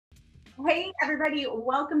Hey, everybody,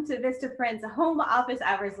 welcome to Vista Friends Home Office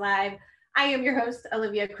Hours Live. I am your host,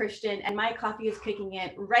 Olivia Christian, and my coffee is kicking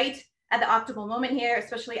in right at the optimal moment here,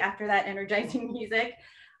 especially after that energizing music.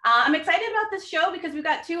 I'm excited about this show because we've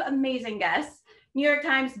got two amazing guests. New York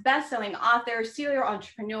Times bestselling author, serial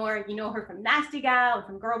entrepreneur. You know her from Nasty Gal and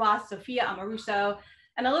from Girl Boss, Sophia Amoruso.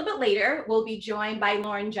 And a little bit later, we'll be joined by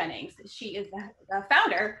Lauren Jennings. She is the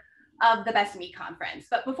founder of the Best Me Conference.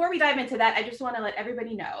 But before we dive into that, I just want to let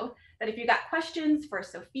everybody know that if you got questions for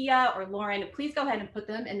Sophia or Lauren, please go ahead and put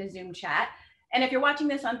them in the Zoom chat. And if you're watching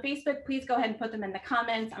this on Facebook, please go ahead and put them in the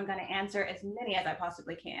comments. I'm going to answer as many as I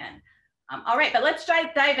possibly can. All right, but let's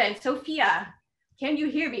dive in. Sophia, can you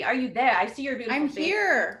hear me? Are you there? I see your beautiful I'm face.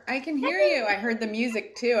 here. I can hear you. I heard the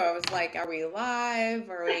music too. I was like, are we live?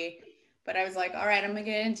 Are we? But I was like, all right, I'm going to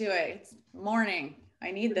get into it. It's morning. I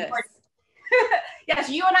need this. Yes,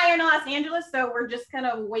 you and I are in Los Angeles, so we're just kind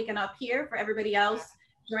of waking up here. For everybody else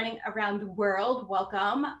joining around the world,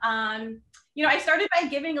 welcome. I started by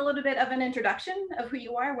giving a little bit of an introduction of who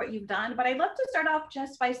you are, what you've done, but I'd love to start off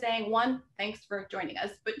just by saying, one, thanks for joining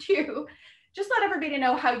us, but two, just let everybody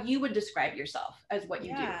know how you would describe yourself as what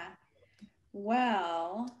you do.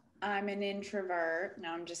 Well, I'm an introvert.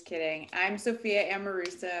 No, I'm just kidding. I'm Sophia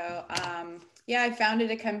Amoruso. I founded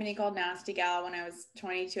a company called Nasty Gal when I was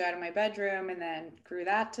 22 out of my bedroom, and then grew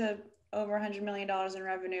that to over $100 million in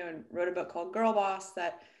revenue, and wrote a book called Girl Boss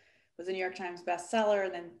that was a New York Times bestseller,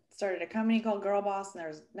 and then started a company called Girl Boss, and there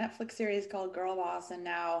was a Netflix series called Girl Boss, and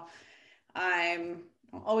now I'll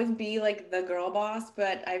always be like the girl boss,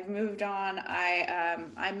 but I've moved on.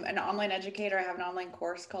 I'm an online educator. I have an online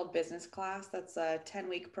course called Business Class. That's a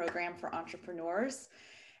 10-week program for entrepreneurs.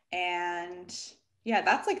 And yeah,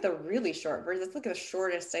 that's like the really short version. That's like the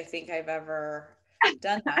shortest I think I've ever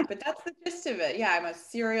done that. But that's the gist of it. Yeah, I'm a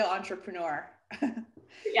serial entrepreneur.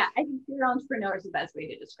 Yeah, I think serial entrepreneur is the best way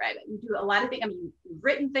to describe it. You do a lot of things. I mean, you've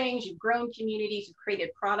written things, you've grown communities, you've created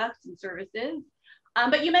products and services.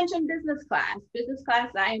 But you mentioned business class. Business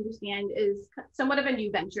class, I understand, is somewhat of a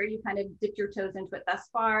new venture. You kind of dipped your toes into it thus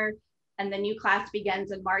far, and the new class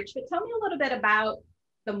begins in March. But tell me a little bit about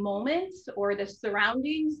the moments or the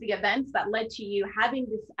surroundings, the events that led to you having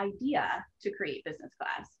this idea to create business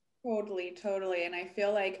class. Totally. And I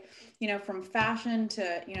feel like, from fashion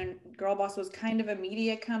to, Girl Boss was kind of a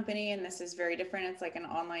media company, and this is very different. It's like an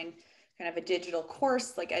online kind of a digital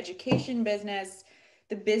course, like education business.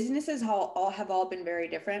 The businesses have all been very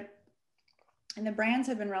different, and the brands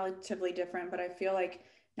have been relatively different, but I feel like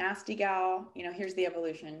Nasty Gal, here's the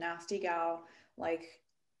evolution. Nasty Gal, like,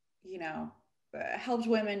 helps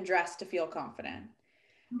women dress to feel confident.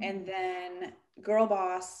 And then Girl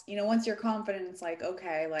Boss, once you're confident, it's like,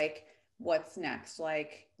 okay, like what's next?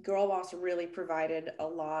 Like Girl Boss really provided a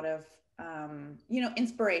lot of,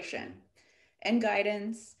 inspiration and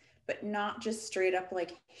guidance, but not just straight up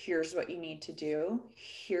like, here's what you need to do.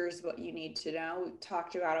 Here's what you need to know. We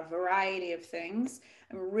talked about a variety of things.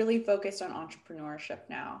 I'm really focused on entrepreneurship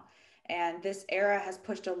now. And this era has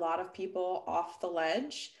pushed a lot of people off the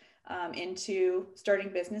ledge into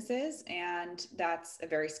starting businesses. And that's a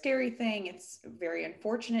very scary thing. It's very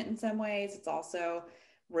unfortunate in some ways. It's also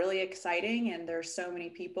really exciting. And there's so many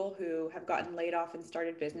people who have gotten laid off and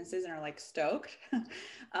started businesses and are like stoked.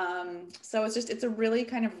 So it's a really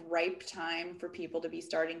kind of ripe time for people to be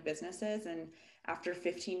starting businesses. And after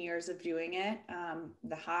 15 years of doing it,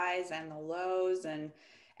 the highs and the lows and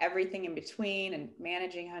everything in between, and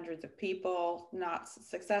managing hundreds of people, not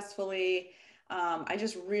successfully, I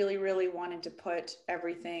just really, really wanted to put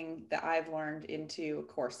everything that I've learned into a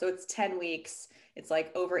course. So it's 10 weeks. It's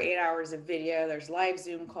like over 8 hours of video. There's live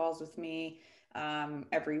Zoom calls with me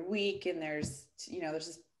every week. And there's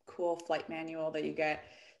this cool flight manual that you get.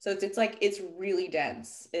 So it's really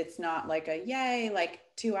dense. It's not like a yay, like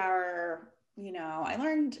 2 hour, I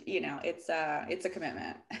learned, it's a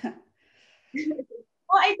commitment.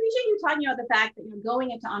 Well, I appreciate you talking about the fact that you're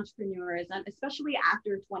going into entrepreneurism, especially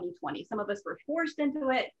after 2020. Some of us were forced into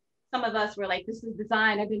it. Some of us were like, this is the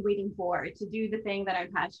sign I've been waiting for to do the thing that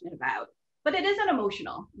I'm passionate about. But it is an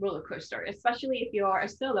emotional roller coaster, especially if you're a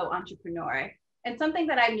solo entrepreneur. And something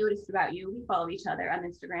that I've noticed about you, we follow each other on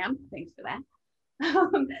Instagram. Thanks for that.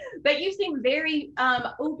 But you seem very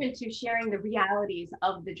open to sharing the realities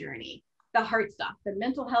of the journey, the hard stuff, the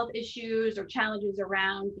mental health issues or challenges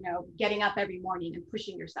around, getting up every morning and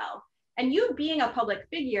pushing yourself. And you being a public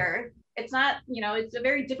figure, it's not, it's a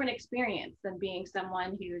very different experience than being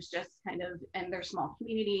someone who's just kind of in their small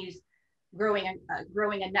communities, growing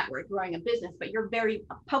a network, growing a business, but you're very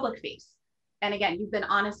public face. And again, you've been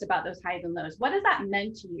honest about those highs and lows. What has that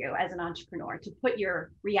meant to you as an entrepreneur to put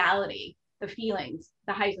your reality, the feelings,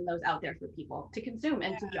 the highs and lows out there for people to consume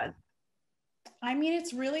and to judge? I mean,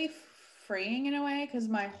 it's really freeing in a way because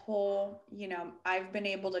my whole, I've been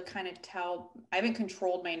able to kind of I haven't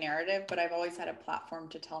controlled my narrative, but I've always had a platform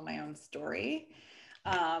to tell my own story.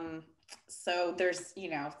 Um, so there's,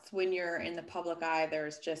 when you're in the public eye, there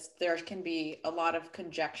can be a lot of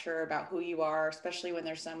conjecture about who you are, especially when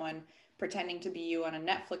there's someone pretending to be you on a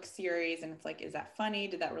Netflix series. And it's like, is that funny?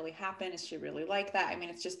 Did that really happen? Is she really like that? I mean,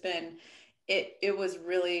 it's just been, it was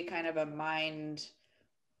really kind of a mind,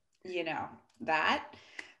 you know, that.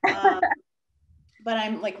 Um, but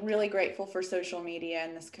I'm like really grateful for social media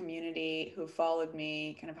and this community who followed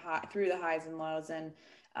me kind of through the highs and lows. And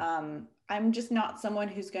I'm just not someone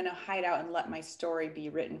who's going to hide out and let my story be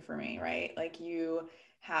written for me, right? Like your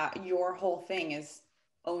whole thing is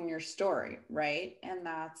own your story, right? And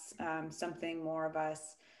that's something more of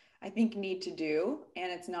us, I think, need to do.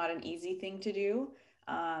 And it's not an easy thing to do.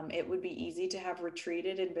 It would be easy to have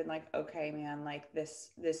retreated and been like, okay, man, like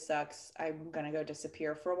this sucks. I'm gonna go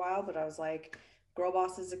disappear for a while. But I was like, Girl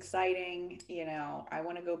Boss is exciting. I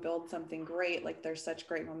want to go build something great. Like there's such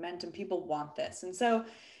great momentum. People want this. And so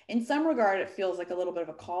in some regard, it feels like a little bit of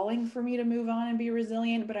a calling for me to move on and be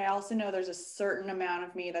resilient. But I also know there's a certain amount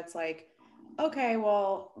of me that's like, okay,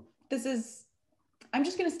 well, I'm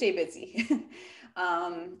just going to stay busy.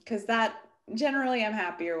 Cause that generally I'm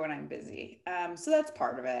happier when I'm busy. So that's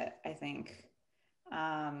part of it, I think.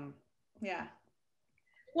 Yeah.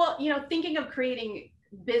 Well, thinking of creating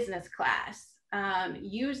business class,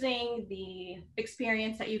 using the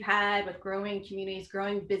experience that you've had with growing communities,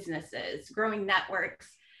 growing businesses, growing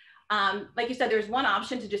networks. Like you said, there's one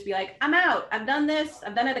option to just be like, I'm out. I've done this.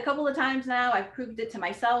 I've done it a couple of times now. I've proved it to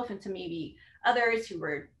myself and to maybe others who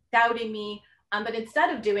were doubting me. But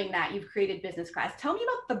instead of doing that, you've created business class. Tell me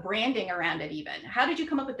about the branding around it even. How did you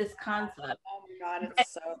come up with this concept? Oh my God,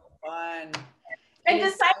 it's so fun. It And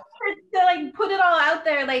is decide to like put it all out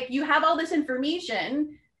there. Like you have all this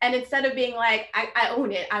information, and instead of being like, I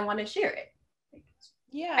own it, I want to share it. I guess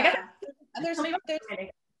yeah. There's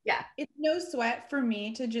yeah. It's no sweat for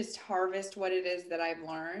me to just harvest what it is that I've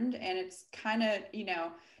learned. And it's kind of,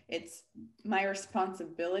 it's my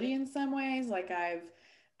responsibility in some ways. Like I've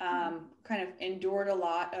kind of endured a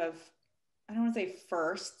lot of, I don't want to say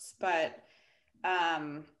firsts, but,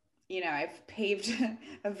 I've paved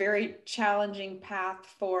a very challenging path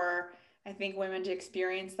for, I think, women to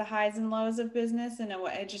experience the highs and lows of business in a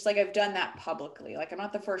way. Just like I've done that publicly. Like I'm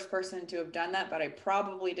not the first person to have done that, but I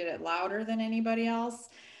probably did it louder than anybody else.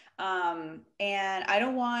 And I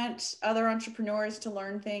don't want other entrepreneurs to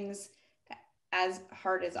learn things as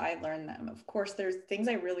hard as I learned them. Of course, there's things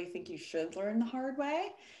I really think you should learn the hard way.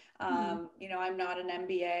 I'm not an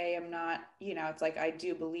MBA. I'm not, it's like I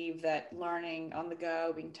do believe that learning on the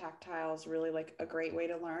go, being tactile is really like a great way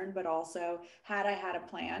to learn. But also, had I had a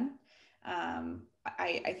plan,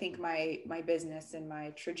 I think my business and my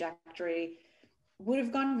trajectory would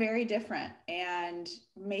have gone very different, and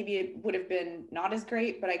maybe it would have been not as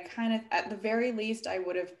great, but I kind of, at the very least, I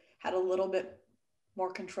would have had a little bit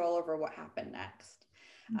more control over what happened next.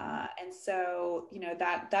 And so,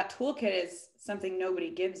 that toolkit is something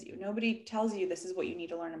nobody gives you. Nobody tells you this is what you need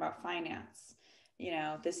to learn about finance.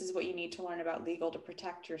 This is what you need to learn about legal to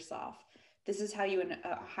protect yourself. This is how you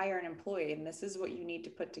hire an employee, and this is what you need to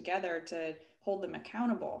put together to hold them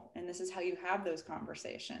accountable. And this is how you have those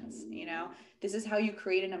conversations. This is how you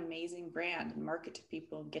create an amazing brand and market to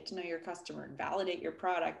people and get to know your customer and validate your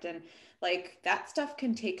product. And like that stuff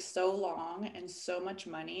can take so long and so much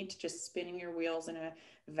money to just spinning your wheels in a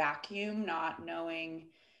vacuum, not knowing,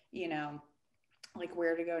 like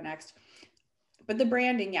where to go next. But the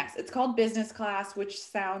branding, yes, it's called business class, which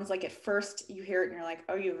sounds like at first you hear it and you're like,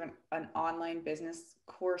 oh, you have an online business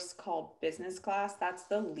course called business class. That's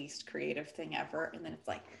the least creative thing ever. And then it's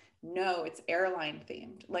like, no, it's airline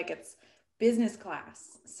themed. Like it's business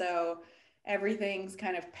class. So everything's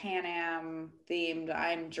kind of Pan Am themed.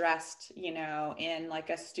 I'm dressed, in like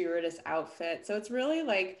a stewardess outfit. So it's really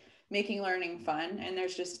like making learning fun. And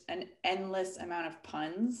there's just an endless amount of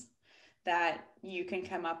puns that you can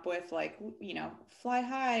come up with, like, fly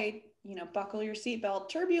high, buckle your seatbelt,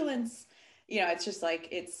 turbulence. It's just like,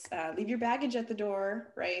 it's leave your baggage at the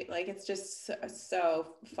door, right? Like, it's just so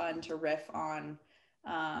fun to riff on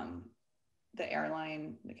the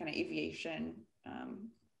airline, the kind of aviation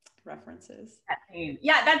references.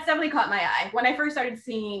 Yeah, that's definitely caught my eye. When I first started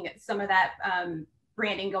seeing some of that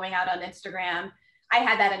branding going out on Instagram, I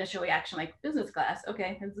had that initial reaction, like business class.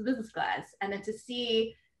 Okay, it's a business class. And then to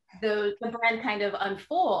see the brand kind of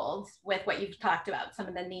unfolds with what you've talked about, some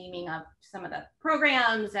of the naming of some of the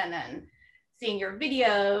programs, and then seeing your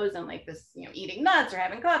videos and like this, eating nuts or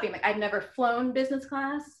having coffee. I'm like, I've never flown business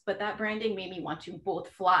class, but that branding made me want to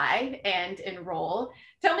both fly and enroll.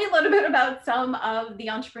 Tell me a little bit about some of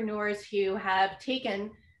the entrepreneurs who have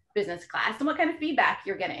taken business class and what kind of feedback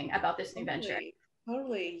you're getting about this new venture.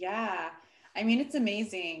 Totally. Yeah. I mean, it's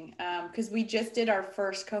amazing because we just did our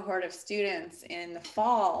first cohort of students in the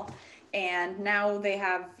fall, and now they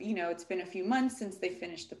have, it's been a few months since they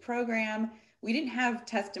finished the program. We didn't have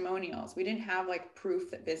testimonials. We didn't have like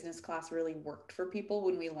proof that business class really worked for people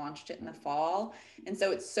when we launched it in the fall. And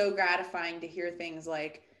so it's so gratifying to hear things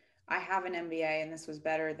like, I have an MBA and this was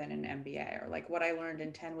better than an MBA, or like what I learned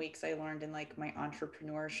in 10 weeks, I learned in like my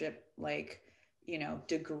entrepreneurship, like,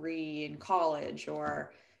 degree in college,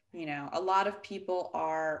 or, a lot of people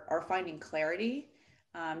are finding clarity.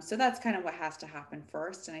 So that's kind of what has to happen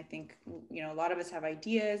first. And I think, a lot of us have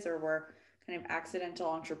ideas, or we're kind of accidental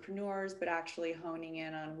entrepreneurs, but actually honing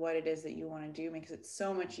in on what it is that you want to do makes it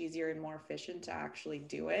so much easier and more efficient to actually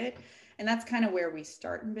do it. And that's kind of where we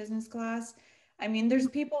start in business class. I mean, there's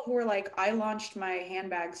people who are like, I launched my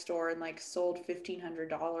handbag store and like sold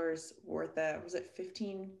 $1,500 worth of, was it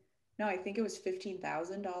 15? No, I think it was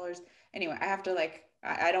 $15,000. Anyway, I have to like,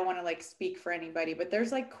 I don't want to like speak for anybody, but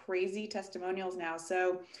there's like crazy testimonials now.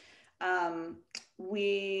 So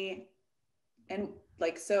we, and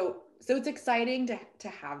like, so it's exciting to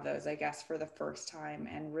have those, I guess, for the first time,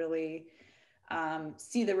 and really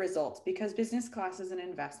see the results, because business class is an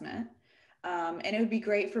investment. And it would be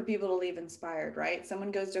great for people to leave inspired, right? Someone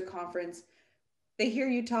goes to a conference, they hear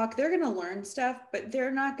you talk, they're going to learn stuff, but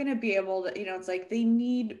they're not going to be able to, it's like they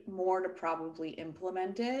need more to probably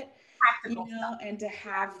implement it, and to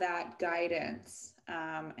have that guidance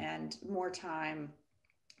and more time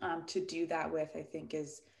to do that with, I think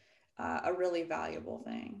is a really valuable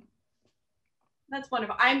thing. That's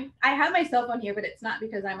wonderful. I have my cell phone here, but it's not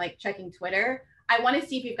because I'm like checking Twitter. I want to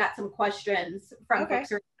see if you've got some questions from folks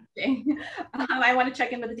who are watching. I want to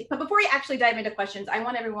check in with the team. But before you actually dive into questions, I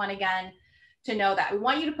want everyone again to know that we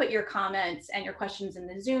want you to put your comments and your questions in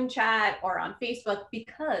the Zoom chat or on Facebook,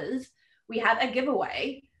 because we have a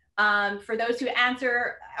giveaway for those who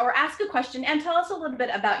answer or ask a question and tell us a little bit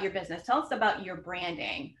about your business. Tell us about your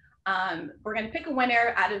branding. We're going to pick a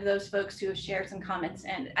winner out of those folks who have shared some comments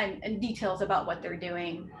and details about what they're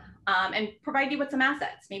doing, and provide you with some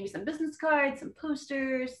assets, maybe some business cards, some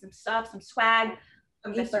posters, some stuff, some swag.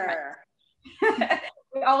 Paper.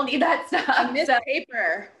 We all need that stuff.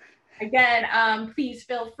 Paper. Again, please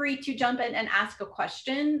feel free to jump in and ask a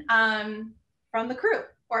question from the crew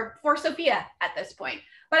or for Sophia at this point.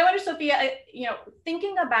 But I wonder, Sophia,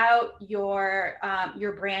 thinking about your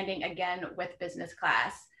branding again with business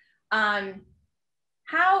class,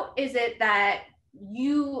 how is it that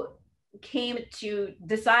you came to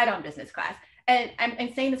decide on business class? And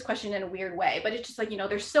I'm saying this question in a weird way, but it's just like,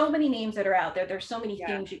 there's so many names that are out there. There's so many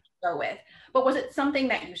things you can go with. But was it something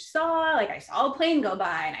that you saw? Like, I saw a plane go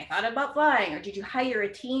by and I thought about flying, or did you hire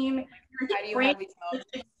a team? How do you have these moments?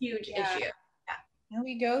 It's a huge issue. And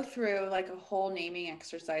we go through like a whole naming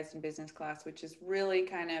exercise in business class, which is really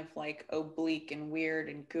kind of like oblique and weird,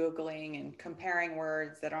 and Googling and comparing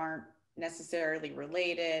words that aren't necessarily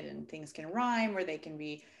related, and things can rhyme, or they can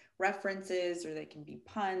be references, or they can be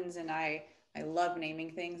puns. And I love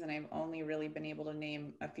naming things, and I've only really been able to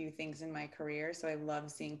name a few things in my career. So I love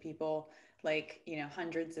seeing people like,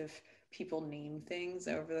 hundreds of people name things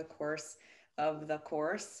over the course of the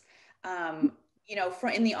course.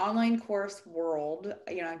 In the online course world,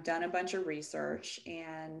 I've done a bunch of research,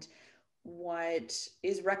 and what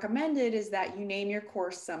is recommended is that you name your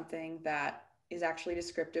course something that is actually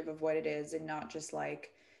descriptive of what it is, and not just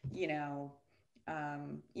like, it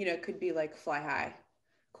could be like Fly High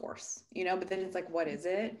course, but then it's like, what is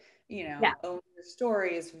it? Own Your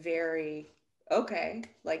Story is very, okay,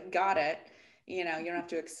 like, got it. You don't have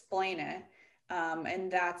to explain it.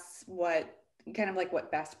 And that's what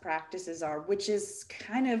best practices are, which is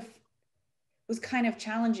was kind of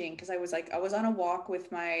challenging, because I was on a walk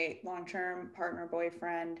with my long-term partner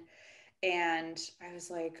boyfriend, and I was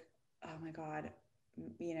like, oh my God,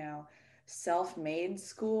 self-made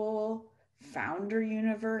school, founder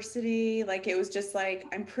university. Like, it was just like,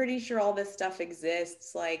 I'm pretty sure all this stuff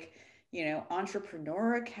exists, like,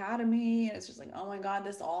 entrepreneur academy. And it's just like, oh my God,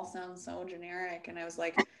 this all sounds so generic. And I was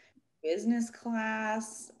like, business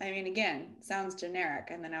class, I mean, again, sounds generic.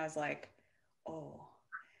 And then I was like, oh,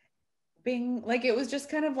 bing. Like, it was just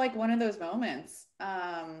kind of like one of those moments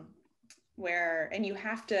where, and you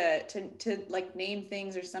have to like name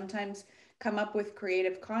things, or sometimes come up with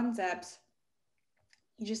creative concepts.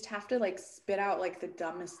 You just have to like spit out like the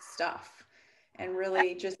dumbest stuff, and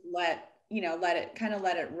really just let let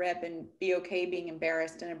it rip and be okay being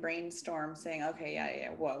embarrassed in a brainstorm saying, okay, yeah,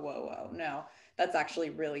 whoa, no, that's actually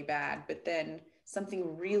really bad. But then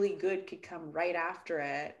something really good could come right after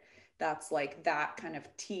it. That's like that kind of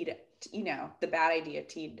the bad idea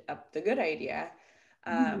teed up the good idea.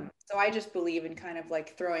 So I just believe in kind of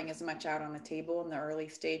like throwing as much out on the table in the early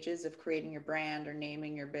stages of creating your brand or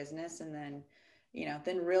naming your business, and then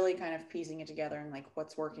really kind of piecing it together and like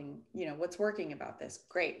what's working about this.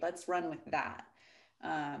 Great, let's run with that.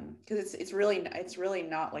 Because it's really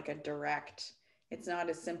not like a direct. It's not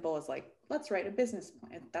as simple as like let's write a business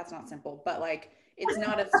plan. That's not simple, but like it's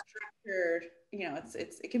not as structured.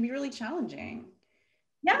 It can be really challenging.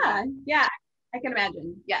 Yeah, yeah, I can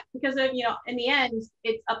imagine. Yeah, because of, in the end,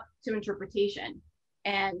 it's up to interpretation.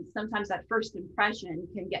 And sometimes that first impression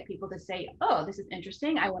can get people to say, oh, this is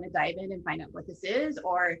interesting. I want to dive in and find out what this is,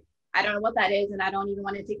 or I don't know what that is, and I don't even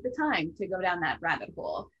want to take the time to go down that rabbit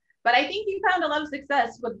hole. But I think you found a lot of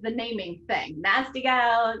success with the naming thing. Nasty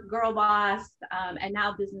Gal, Girl Boss, and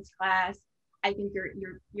now Business Class. I think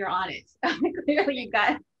you're on it. Clearly,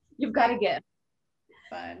 you've got a gift.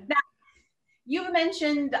 Fun. Now, you've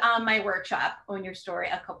mentioned my workshop, Own Your Story,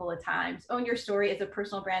 a couple of times. Own Your Story is a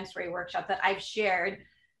personal brand story workshop that I've shared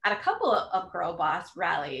at a couple of Girl Boss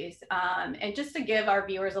rallies. And just to give our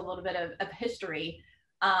viewers a little bit of history,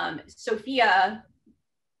 Sophia,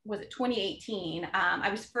 was it 2018? I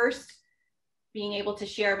was first being able to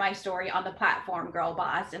share my story on the platform Girl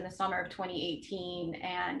Boss in the summer of 2018.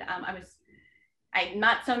 And I'm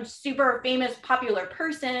not some super famous, popular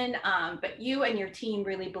person, but you and your team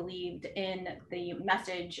really believed in the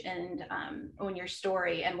message and Own Your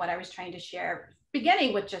Story and what I was trying to share,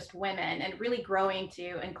 beginning with just women and really growing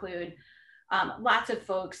to include lots of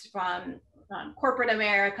folks from corporate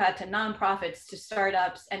America to nonprofits to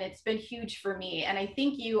startups. And it's been huge for me. And I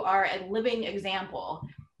think you are a living example.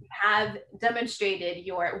 You have demonstrated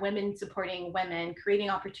your women supporting women, creating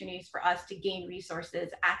opportunities for us to gain resources,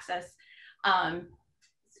 access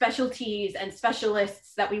specialties and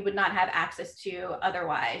specialists that we would not have access to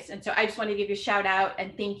otherwise. And so I just want to give you a shout out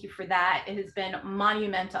and thank you for that. It has been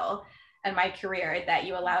monumental in my career that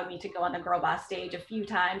you allowed me to go on the Girl Boss stage a few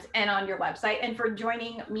times and on your website, and for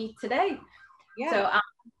joining me today. Yeah. So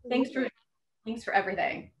thanks for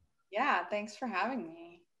everything. Yeah, thanks for having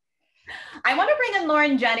me. I want to bring in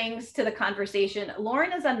Lauren Jennings to the conversation.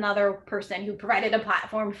 Lauren is another person who provided a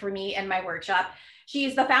platform for me in my workshop.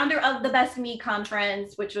 She's the founder of the Best Me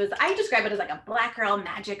conference, which was, I describe it as like a Black Girl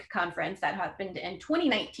Magic conference that happened in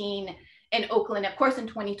 2019 in Oakland. Of course, in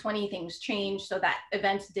 2020, things changed, so that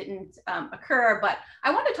events didn't occur. But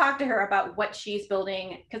I want to talk to her about what she's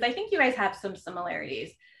building, because I think you guys have some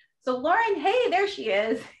similarities. So Lauren, hey, there she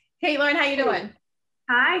is. Hey, Lauren, how you doing?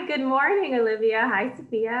 Hi, good morning, Olivia. Hi,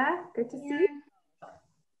 Sophia. Good to see you.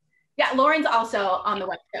 Yeah, Lauren's also on the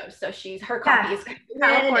West Coast, so her coffee is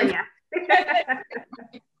California.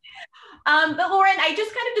 But Lauren, I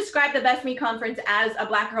just kind of described the Best Me conference as a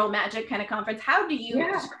Black Girl Magic kind of conference. How do you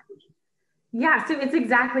describe it? Yeah, so it's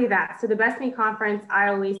exactly that. So the Best Me conference, I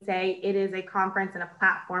always say it is a conference and a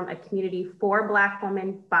platform, a community for Black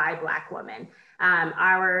women by Black women.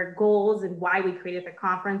 Our goals and why we created the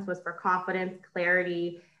conference was for confidence,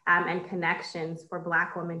 clarity, and connections for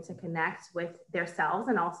Black women to connect with themselves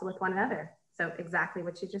and also with one another. So exactly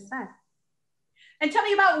what you just said. And tell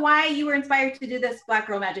me about why you were inspired to do this Black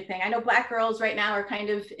Girl Magic thing. I know Black girls right now are kind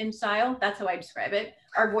of in style. That's how I describe it.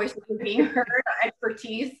 Our voices are being heard, our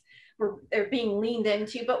expertise, they're being leaned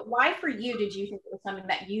into. But why for you did you think it was something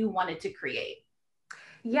that you wanted to create?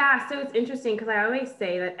 Yeah, so it's interesting because I always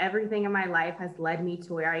say that everything in my life has led me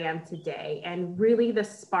to where I am today. And really the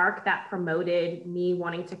spark that promoted me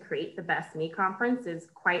wanting to create the Best Me conference is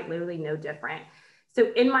quite literally no different.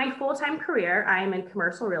 So in my full-time career, I am in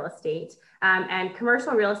commercial real estate, and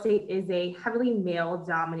commercial real estate is a heavily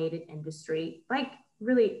male-dominated industry, like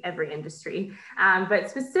really every industry, but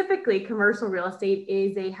specifically commercial real estate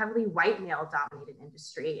is a heavily white male-dominated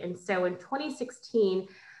industry. And so in 2016,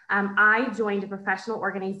 I joined a professional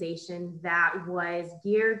organization that was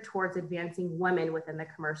geared towards advancing women within the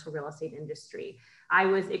commercial real estate industry. I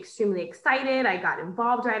was extremely excited. I got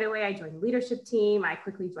involved right away. I joined the leadership team. I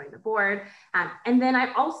quickly joined the board. And then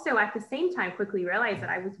I also, at the same time, quickly realized that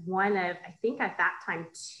I was one of, I think at that time,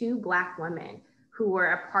 2 Black women who were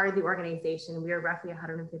a part of the organization. We were roughly a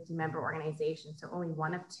 150 member organization, so only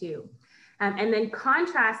one of 2. And then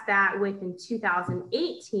contrast that with in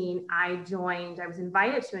 2018, I was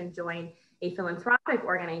invited to join a philanthropic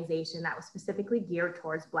organization that was specifically geared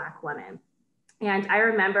towards Black women. And I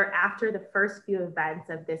remember after the first few events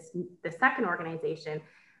of the second organization,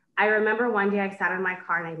 I remember one day I sat in my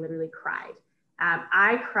car and I literally cried.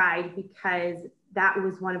 I cried because that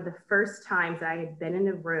was one of the first times that I had been in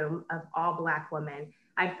a room of all Black women.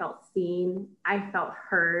 I felt seen, I felt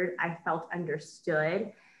heard, I felt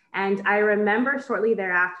understood. And I remember shortly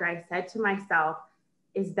thereafter, I said to myself,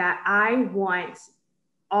 is that I want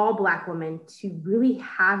all Black women to really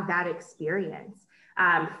have that experience.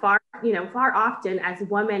 Far often as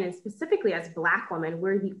women, and specifically as Black women,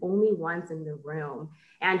 we're the only ones in the room,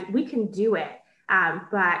 and we can do it.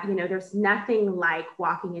 But there's nothing like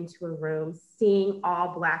walking into a room, seeing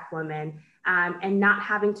all Black women, and not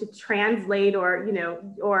having to translate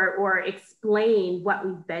or explain what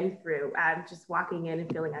we've been through. Just walking in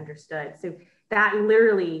and feeling understood. So that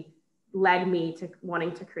literally led me to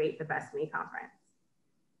wanting to create the Best Me conference.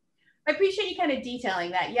 I appreciate you kind of detailing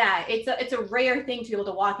that. Yeah, it's a rare thing to be able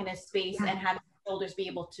to walk in a space and have your shoulders be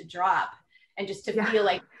able to drop, and just to feel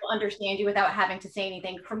like people understand you without having to say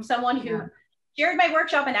anything. From someone who shared my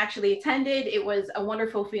workshop and actually attended, it was a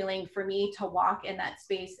wonderful feeling for me to walk in that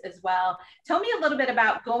space as well. Tell me a little bit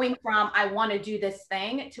about going from I want to do this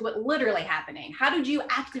thing to it literally happening. How did you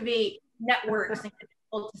activate networks and get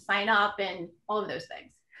people to sign up and all of those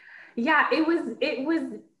things? Yeah,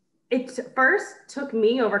 it first took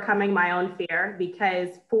me overcoming my own fear,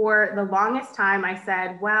 because for the longest time I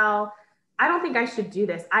said, well, I don't think I should do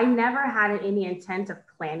this. I never had any intent of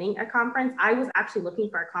planning a conference. I was actually looking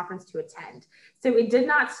for a conference to attend. So it did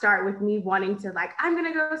not start with me wanting to I'm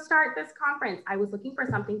going to go start this conference. I was looking for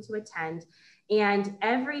something to attend. And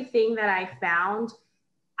everything that I found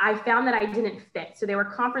that I didn't fit. So there were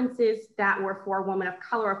conferences that were for women of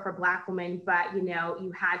color or for Black women, but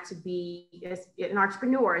you had to be an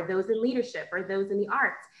entrepreneur, those in leadership or those in the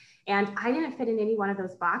arts. And I didn't fit in any one of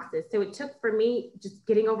those boxes. So it took for me just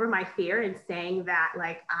getting over my fear and saying that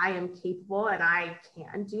I am capable and I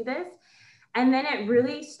can do this. And then it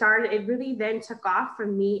really then took off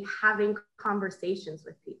from me having conversations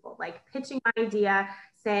with people, pitching my idea,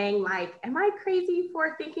 saying am I crazy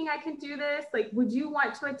for thinking I can do this? Would you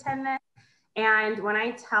want to attend this? And when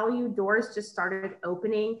I tell you, doors just started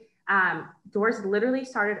opening, doors literally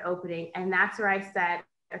started opening. And that's where I said,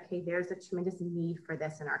 okay, there's a tremendous need for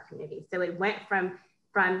this in our community. So it went from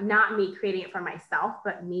not me creating it for myself,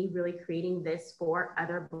 but me really creating this for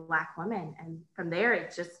other Black women. And from there,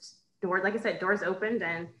 it just, doors opened,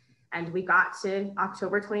 and we got to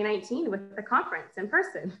October 2019 with the conference in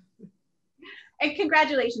person. And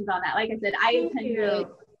congratulations on that. Like I said, I attended a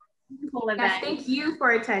beautiful event. Yes, thank you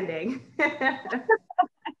for attending.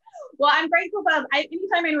 Well, I'm grateful about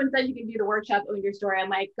anytime anyone says you can do the workshop, own your story, I'm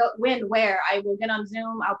like, go when, where? I will get on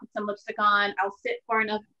Zoom, I'll put some lipstick on, I'll sit far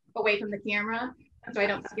enough away from the camera so I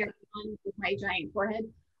don't scare anyone with my giant forehead.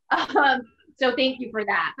 So thank you for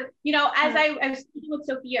that. But, as I was speaking with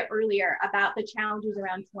Sophia earlier about the challenges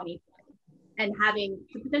around 2020 and having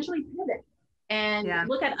to potentially pivot and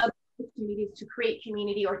look at other opportunities to create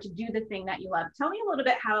community or to do the thing that you love. Tell me a little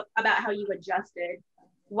bit about how you adjusted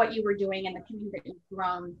what you were doing and the community that you've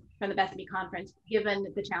grown from the Best Me conference, given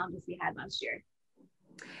the challenges we had last year.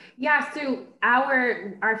 Yeah, so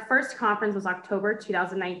our first conference was October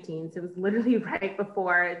 2019. So it was literally right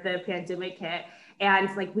before the pandemic hit. And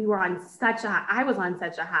we were on I was on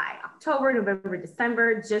such a high. October, November,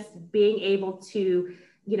 December, just being able to,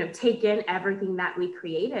 take in everything that we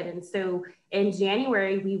created. And so in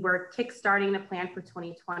January, we were kickstarting the plan for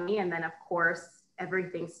 2020. And then of course,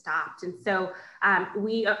 everything stopped. And so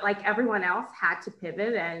we, like everyone else, had to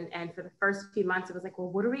pivot. And for the first few months, it was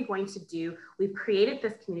well, what are we going to do? We've created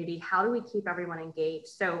this community. How do we keep everyone engaged?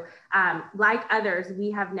 So like others,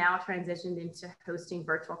 we have now transitioned into hosting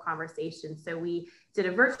virtual conversations. So we did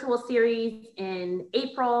a virtual series in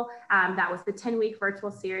April. That was the 10-week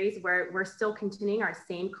virtual series where we're still continuing our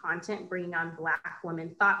same content, bringing on Black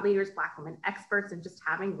women thought leaders, Black women experts, and just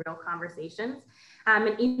having real conversations.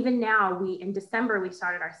 And even now, in December, we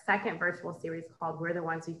started our second virtual series called We're the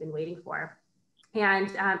Ones We've Been Waiting For. And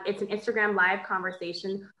it's an Instagram live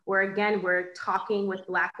conversation where, again, we're talking with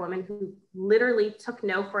Black women who literally took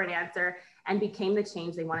no for an answer and became the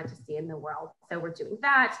change they wanted to see in the world. So we're doing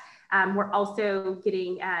that. We're also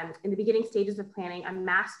getting in the beginning stages of planning a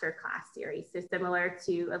masterclass series. So similar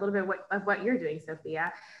to a little bit of what you're doing,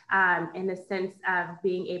 Sophia, in the sense of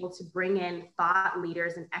being able to bring in thought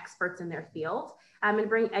leaders and experts in their field and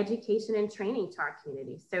bring education and training to our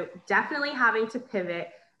community. So definitely having to pivot.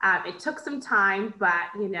 It took some time, but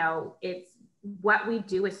it's what we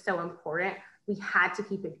do is so important. We had to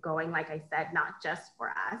keep it going, like I said, not just for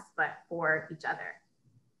us, but for each other.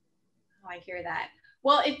 Oh, I hear that.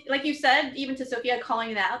 Well, like you said, even to Sophia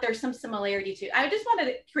calling that out, there's some similarity too. I just wanted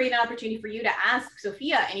to create an opportunity for you to ask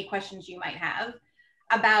Sophia any questions you might have.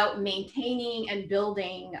 about maintaining and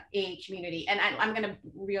building a community. And I'm going to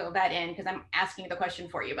reel that in because I'm asking the question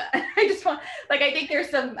for you, but I just want, like, I think there's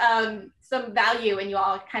some value in you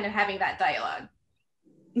all kind of having that dialogue.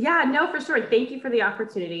 Yeah, no, for sure. Thank you for the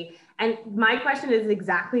opportunity. And my question is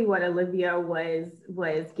exactly what Olivia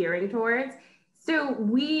was gearing towards. So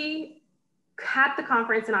we had the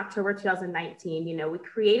conference in October 2019. You know, we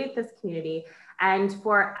created this community, and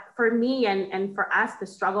for me and for us, the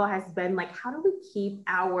struggle has been like, how do we keep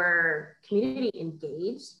our community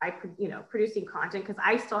engaged by producing content? Because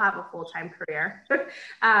I still have a full-time career,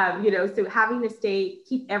 so having to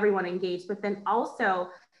keep everyone engaged, but then also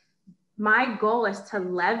my goal is to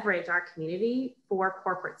leverage our community for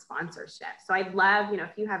corporate sponsorship. So I'd love,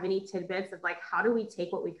 if you have any tidbits of like, how do we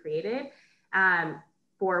take what we created,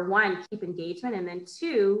 for one, keep engagement, and then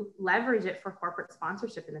two, leverage it for corporate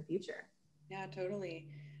sponsorship in the future. Yeah, totally.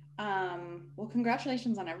 Well,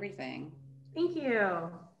 congratulations on everything. Thank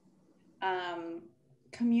you.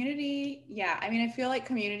 Community. Yeah. I mean, I feel like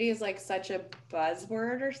community is like such a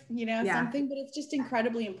buzzword or, something, but it's just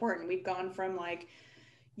incredibly important. We've gone from like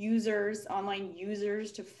online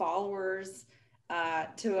users to followers,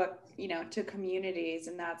 to communities.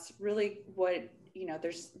 And that's really what,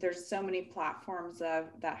 there's so many platforms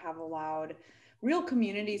that have allowed real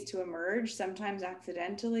communities to emerge, sometimes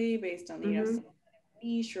accidentally based on, some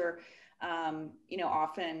niche or,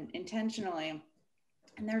 often intentionally.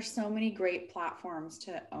 And there's so many great platforms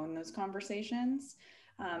to own those conversations.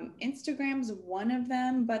 Instagram's one of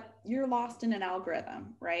them, but you're lost in an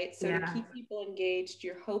algorithm, right? So to keep people engaged,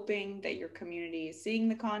 you're hoping that your community is seeing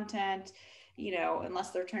the content,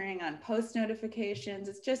 unless they're turning on post notifications.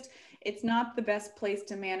 It's not the best place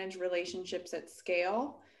to manage relationships at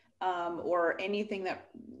scale, or anything that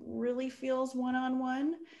really feels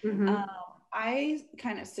one-on-one. I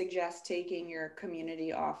kind of suggest taking your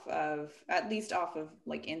community at least off of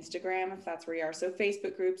like Instagram, if that's where you are. So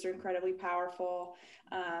Facebook groups are incredibly powerful.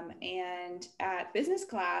 And at business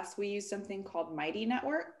class, we use something called Mighty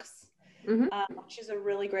Networks, which is a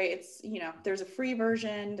really great, there's a free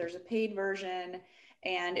version, there's a paid version,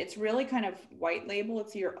 and it's really kind of white label.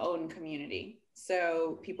 It's your own community.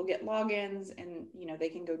 So people get logins and, they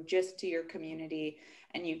can go just to your community,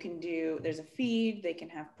 and there's a feed, they can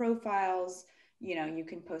have profiles, you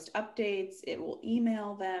can post updates, it will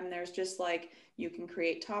email them. There's just like, you can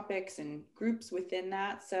create topics and groups within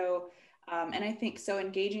that. So, and I think so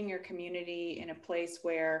engaging your community in a place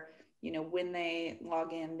where, when they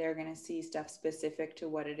log in, they're going to see stuff specific to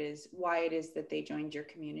what it is, why it is that they joined your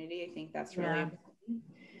community. I think that's really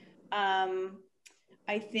important.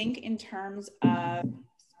 I think in terms of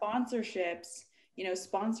sponsorships,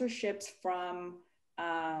 sponsorships from,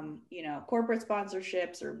 corporate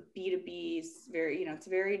sponsorships or B2Bs, it's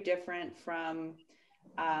very different from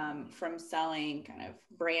selling kind of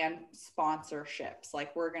brand sponsorships.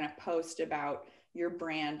 Like, we're going to post about your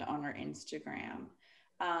brand on our Instagram.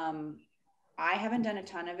 I haven't done a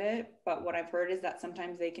ton of it, but what I've heard is that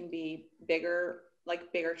sometimes they can be bigger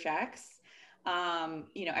checks.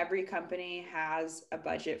 Every company has a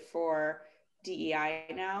budget for DEI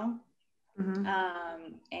now.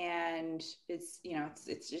 And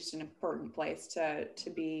it's just an important place to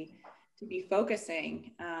be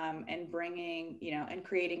focusing, and bringing, and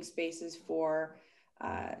creating spaces for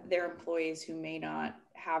their employees who may not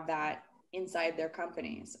have that inside their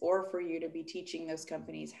companies, or for you to be teaching those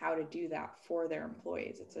companies how to do that for their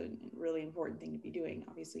employees. It's a really important thing to be doing.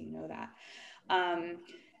 Obviously, that.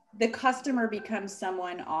 The customer becomes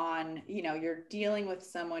someone on, you're dealing with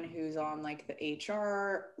someone who's on like the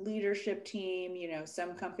HR leadership team.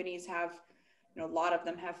 Some companies have, a lot of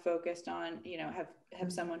them have focused on,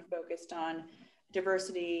 have someone focused on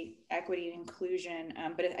diversity, equity, and inclusion.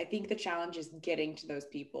 But I think the challenge is getting to those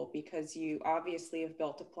people, because you obviously have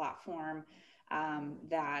built a platform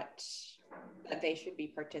that they should be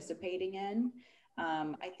participating in.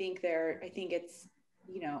 I think it's,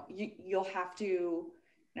 you'll have to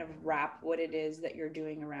kind of wrap what it is that you're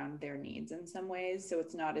doing around their needs in some ways. So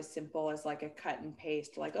it's not as simple as like a cut and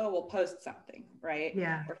paste, like, oh, we'll post something, right?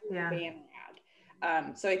 Or ban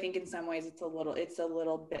ad. So I think in some ways it's a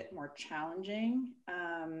little bit more challenging,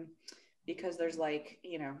 because there's like,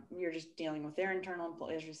 you're just dealing with their internal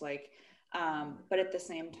employees, just like, but at the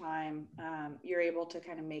same time, you're able to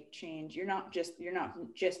kind of make change. You're not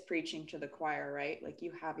just preaching to the choir, right? Like,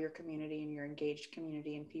 you have your community and your engaged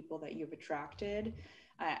community and people that you've attracted.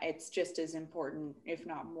 It's just as important, if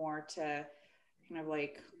not more, to kind of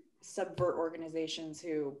like subvert organizations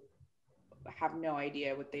who have no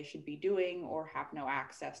idea what they should be doing, or have no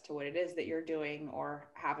access to what it is that you're doing, or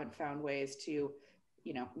haven't found ways to,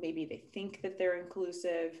 maybe they think that they're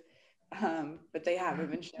inclusive, but they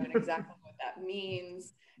haven't been shown exactly what that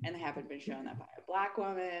means, and they haven't been shown that by a Black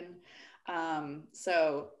woman.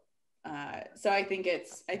 So I think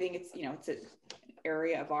it's, you know, it's an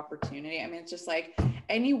area of opportunity. I mean, it's just like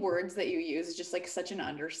any words that you use is just like such an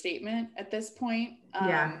understatement at this point,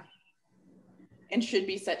 and should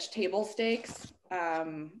be such table stakes,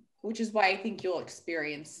 which is why I think you'll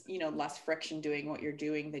experience, you know, less friction doing what you're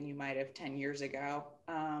doing than you might have 10 years ago.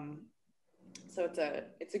 So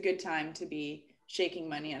it's a good time to be shaking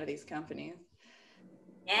money out of these companies.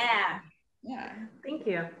 Yeah. Yeah. Thank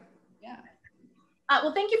you. Yeah.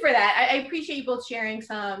 Well, thank you for that. I appreciate you both sharing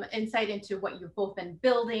some insight into what you've both been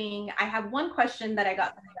building. I have one question that I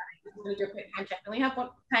got from you guys. I'm going to do a quick time check. I only have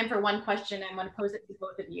time for one question. I'm going to pose it to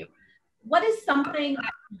both of you. What is something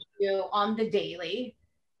that you do on the daily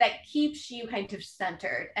that keeps you kind of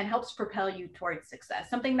centered and helps propel you towards success?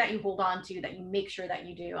 Something that you hold on to that you make sure that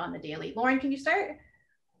you do on the daily. Lauren, can you start?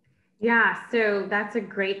 Yeah, so that's a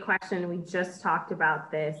great question. We just talked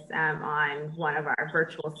about this on one of our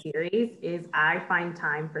virtual series, is I find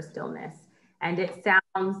time for stillness. And it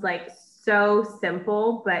sounds like so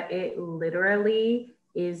simple, but it literally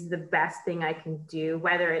is the best thing I can do.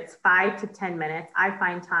 Whether it's 5 to 10 minutes, I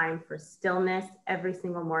find time for stillness every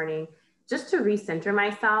single morning, just to recenter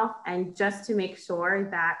myself and just to make sure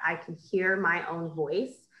that I can hear my own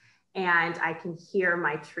voice and I can hear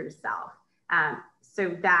my true self.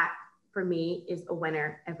 So that, for me, is a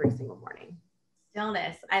winner every single morning.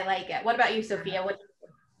 Stillness. I like it. What about you, Sophia?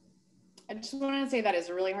 I just wanted to say that is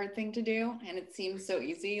a really hard thing to do. And it seems so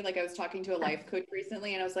easy. Like, I was talking to a life coach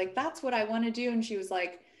recently and I was like, that's what I want to do. And she was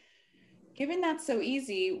like, given that's so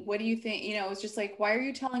easy, what do you think? You know, it was just like, why are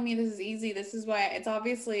you telling me this is easy? This is why it's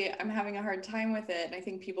obviously I'm having a hard time with it. And I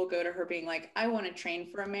think people go to her being like, I want to train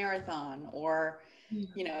for a marathon, or,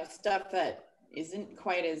 you know, stuff that isn't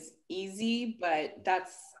quite as easy, but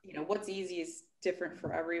that's, you know, what's easy is different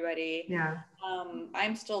for everybody. Yeah.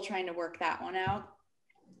 I'm still trying to work that one out.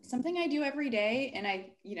 Something I do every day, and I,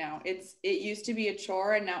 you know, it used to be a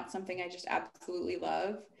chore and now it's something I just absolutely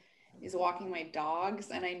love, is walking my dogs.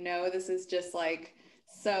 And I know this is just like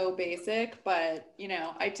so basic, but you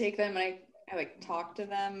know, I take them and I like talk to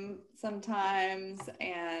them sometimes,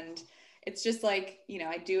 and it's just like, you know,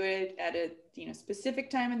 I do it at a, you know, specific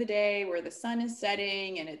time of the day where the sun is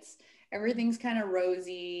setting and everything's kind of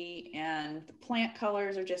rosy and the plant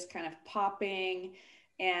colors are just kind of popping.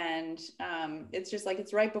 And it's just like,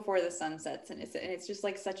 it's right before the sun sets, and it's just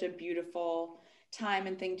like such a beautiful time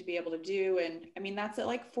and thing to be able to do. And I mean, that's at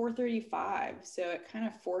like 4:35. So it kind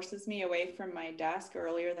of forces me away from my desk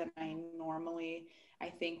earlier than I normally, I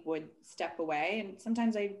think, would step away. And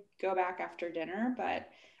sometimes I go back after dinner, but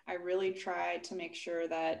I really try to make sure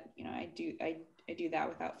that, you know, I do that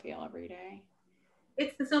without fail every day.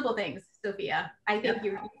 It's the simple things, Sophia. I think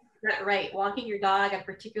you're right. Walking your dog at a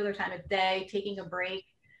particular time of day, taking a break,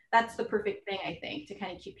 that's the perfect thing, I think, to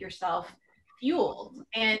kind of keep yourself fueled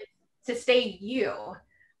and to stay you.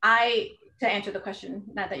 To answer the question,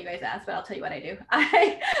 not that you guys asked, but I'll tell you what I do.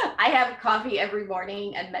 I have coffee every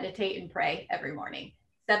morning and meditate and pray every morning,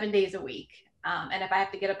 7 days a week. And if I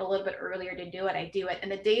have to get up a little bit earlier to do it, I do it.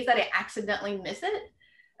 And the days that I accidentally miss it,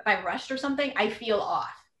 if I rushed or something, I feel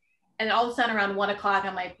off. And all of a sudden around 1 o'clock,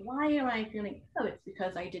 I'm like, why am I feeling? Oh, it's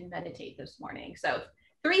because I didn't meditate this morning. So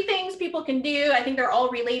 3 things people can do. I think they're all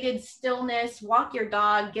related: stillness, walk your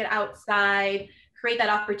dog, get outside, create that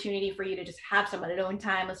opportunity for you to just have some alone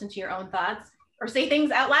time, listen to your own thoughts, or say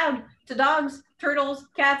things out loud to dogs, turtles,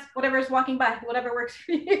 cats, whatever is walking by, whatever works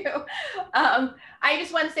for you. I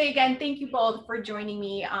just want to say again, thank you both for joining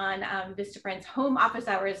me on Vistaprint's Home Office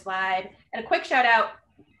Hours Live. And a quick shout out,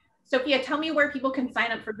 Sophia, tell me where people can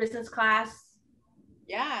sign up for business class.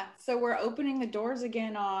 Yeah, so we're opening the doors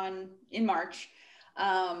again in March,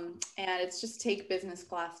 and it's just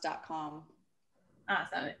takebusinessclass.com.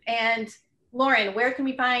 Awesome. And Lauren, where can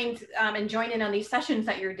we find and join in on these sessions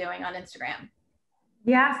that you're doing on Instagram?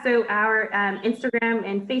 Yeah, so our Instagram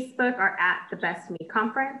and Facebook are at The Best Me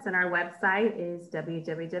Conference, and our website is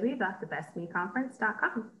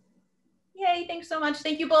www.thebestmeconference.com. Yay, thanks so much.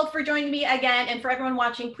 Thank you both for joining me again. And for everyone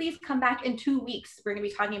watching, please come back in 2 weeks. We're going to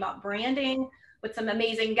be talking about branding with some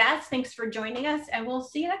amazing guests. Thanks for joining us, and we'll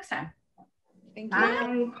see you next time. Thank you.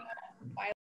 Bye. Bye.